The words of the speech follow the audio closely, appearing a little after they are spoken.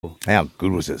How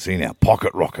good was it seeing our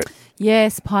pocket rocket?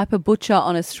 Yes, Piper Butcher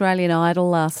on Australian Idol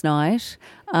last night.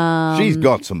 She's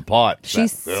got some pipes, She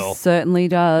that girl. certainly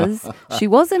does. She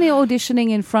wasn't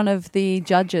auditioning in front of the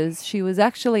judges. She was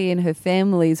actually in her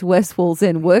family's West Walls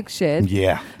End work shed,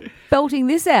 Yeah. belting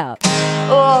this out.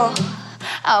 Oh,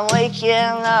 I'm waking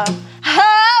up.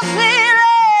 I feel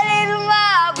it in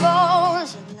my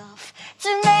bones enough to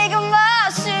make my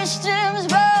systems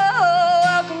blow.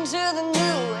 Welcome to the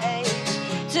new age,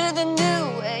 to the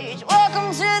new age.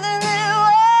 Welcome to the new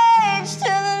age, to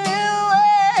the new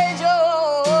age.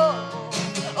 Oh,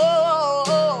 oh, oh,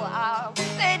 oh. I'm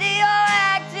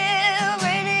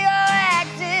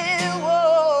radioactive,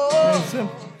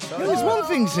 whoa. There's one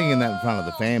thing singing that in front of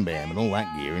the fan bam and all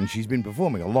that gear, and she's been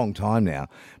performing a long time now.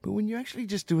 But when you're actually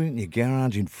just doing it in your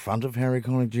garage in front of Harry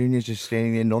Connick Jr., just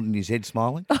standing there nodding his head,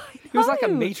 smiling, He was like a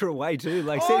metre away too,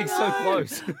 like sitting so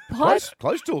close.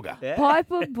 close talker. Yeah.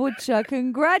 Piper Butcher,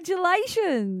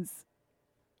 congratulations.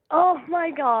 Oh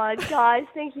my God, guys,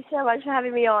 thank you so much for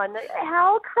having me on.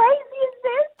 How crazy is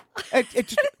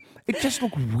this? It just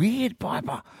looked weird,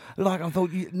 Piper. Like I thought,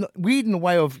 weird in the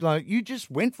way of like you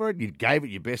just went for it, you gave it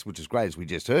your best, which is great, as we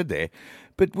just heard there.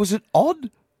 But was it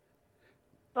odd?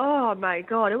 Oh my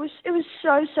God, it was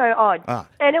so odd.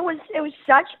 And it was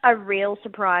such a real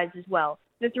surprise as well.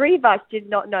 The three of us did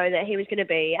not know that he was going to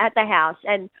be at the house,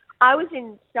 and I was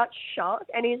in such shock.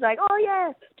 And he's like, "Oh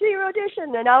yeah, do your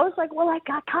audition," and I was like, "Well, I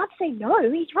can't say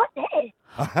no. He's right there."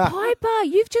 Piper,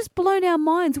 you've just blown our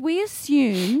minds. We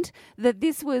assumed that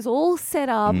this was all set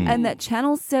up and that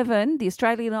Channel 7, the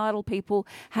Australian Idol people,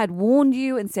 had warned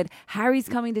you and said, Harry's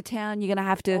coming to town, you're going to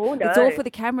have to, Oh, no. it's all for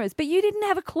the cameras. But you didn't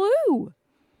have a clue.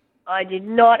 I did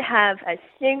not have a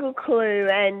single clue,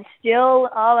 and still,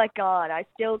 oh my God, I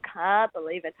still can't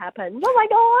believe it happened. Oh my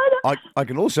God. I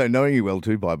can also, knowing you well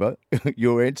too, Piper,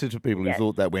 your answer to people who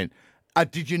thought that went,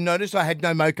 did you notice I had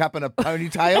no makeup and a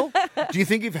ponytail? Do you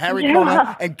think if Harry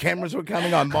Connick and cameras were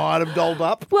coming, I might have dolled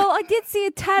up? Well, I did see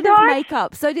a tad of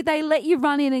makeup. So did they let you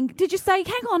run in and did you say,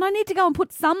 hang on, I need to go and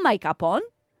put some makeup on?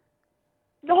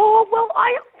 Oh, well,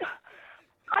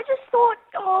 I just thought,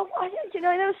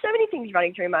 there were so many things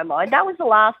running through my mind. That was the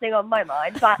last thing on my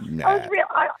mind. But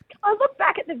I looked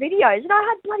back at the videos and I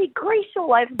had bloody grease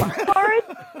all over my forehead.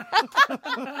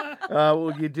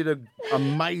 Well, you did an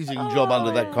amazing job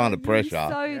under that kind of pressure.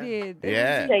 So did.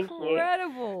 Yeah. Thank you.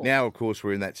 Incredible. Now, of course,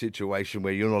 we're in that situation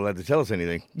where you're not allowed to tell us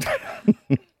anything.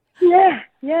 Yeah.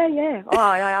 Oh,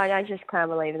 I just can't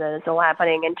believe that it's all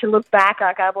happening. And to look back,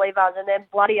 I can't believe I was in them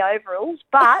bloody overalls.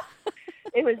 But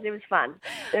it was fun.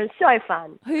 It was so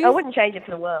fun. I wouldn't change it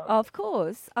for the world. Of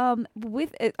course.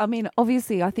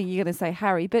 Obviously, I think you're going to say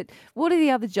Harry, but what are the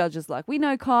other judges like? We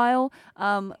know Kyle.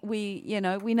 We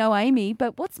know Amy,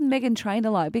 but what's Megan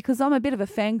Trainor like? Because I'm a bit of a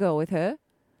fangirl with her.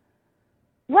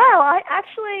 Well, I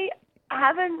actually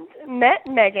haven't met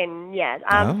Megan yet.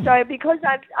 So because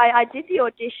I did the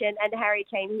audition and Harry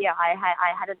came here, I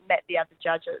hadn't met the other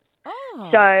judges. Oh.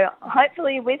 So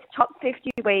hopefully with Top 50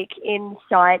 Week in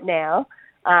sight now,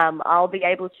 I'll be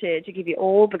able to give you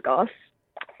all the goss.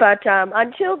 But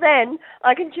until then,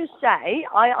 I can just say,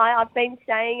 I've been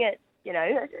saying it,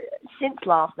 since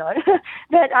last night,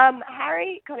 that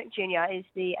Harry Connick Jr. is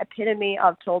the epitome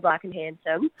of tall, dark and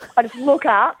handsome. I just look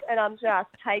up and I'm just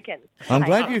taken. I'm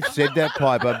glad you've said that,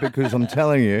 Piper, because I'm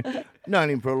telling you, known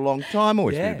him for a long time,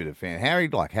 always been a bit of a fan.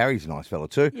 Harry's a nice fella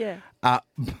too. Yeah.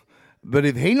 But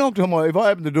if he knocked on if I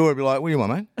opened the door, I'd be like, what do you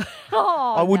want, mate?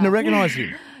 I wouldn't have recognised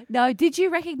him. No, did you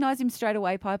recognise him straight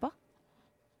away, Piper?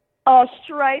 Oh,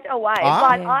 straight away.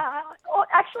 But Yeah.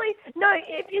 actually, no,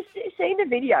 if you've seen the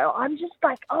video, I'm just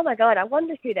like, oh my God, I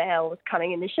wonder who the hell was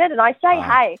coming in the shed. And I say,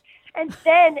 hey. And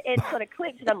then it sort of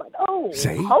clicks and I'm like, oh, See?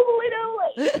 holy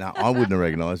moly. No, I wouldn't have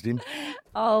recognised him.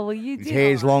 Oh, well, you did. His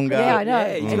hair's longer. Yeah, I know.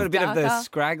 Yeah, he's got a bit of the Darker.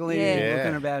 scraggly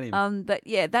looking about him. But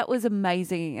yeah, that was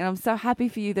amazing. And I'm so happy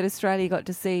for you that Australia got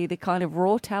to see the kind of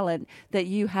raw talent that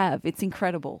you have. It's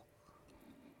incredible.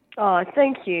 Oh,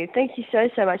 thank you. Thank you so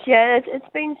much. Yeah, it's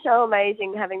been so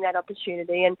amazing having that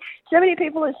opportunity. And so many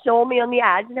people have saw me on the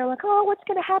ads and they're like, oh, what's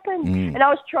going to happen? And I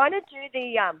was trying to do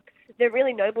the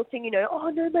really noble thing, oh,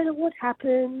 no matter what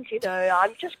happens,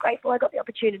 I'm just grateful I got the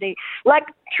opportunity. Like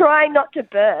trying not to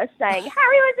burst, saying,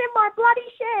 Harry was in my bloody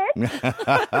shed.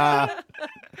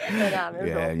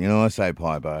 I say,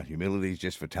 Piper, humility is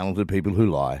just for talented people who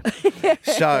lie.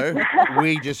 So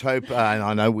we just hope, and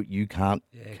I know you can't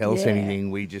tell us anything,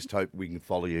 we just hope we can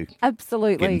follow you.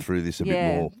 Absolutely. Getting through this a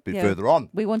bit further on.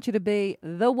 We want you to be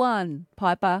the one,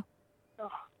 Piper.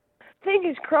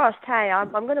 Fingers crossed. Hey, I'm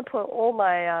going to put all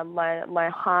my my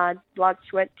hard blood,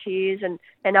 sweat, tears, and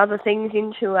other things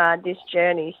into this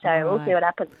journey. So we'll see what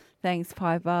happens. Thanks,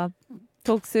 Piper.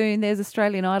 Talk soon. There's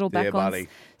Australian Idol back Yeah, on buddy.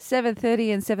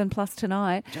 7:30 and 7+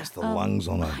 tonight. Just the lungs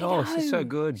on her. Oh, she's so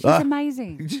good. She's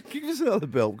amazing. Just give us another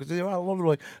belt because there are a lot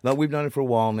of like we've known it for a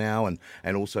while now, and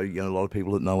also a lot of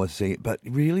people that know us see it. But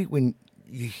really, when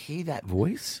you hear that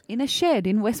voice, In a shed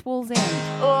in West Walls End.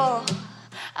 Oh,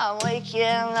 I'm waking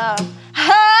up.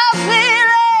 I feel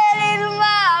it in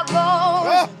my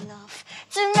bones enough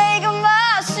to make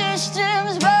my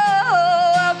systems blow.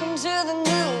 Welcome to the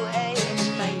new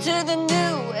age, to the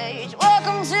new age.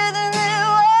 Welcome to the new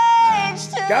age.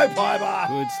 To go the Piper.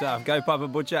 Good stuff. Go Piper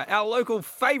Butcher. Our local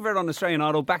favourite on Australian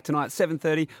Idol back tonight,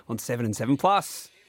 7:30 on 7 and 7+.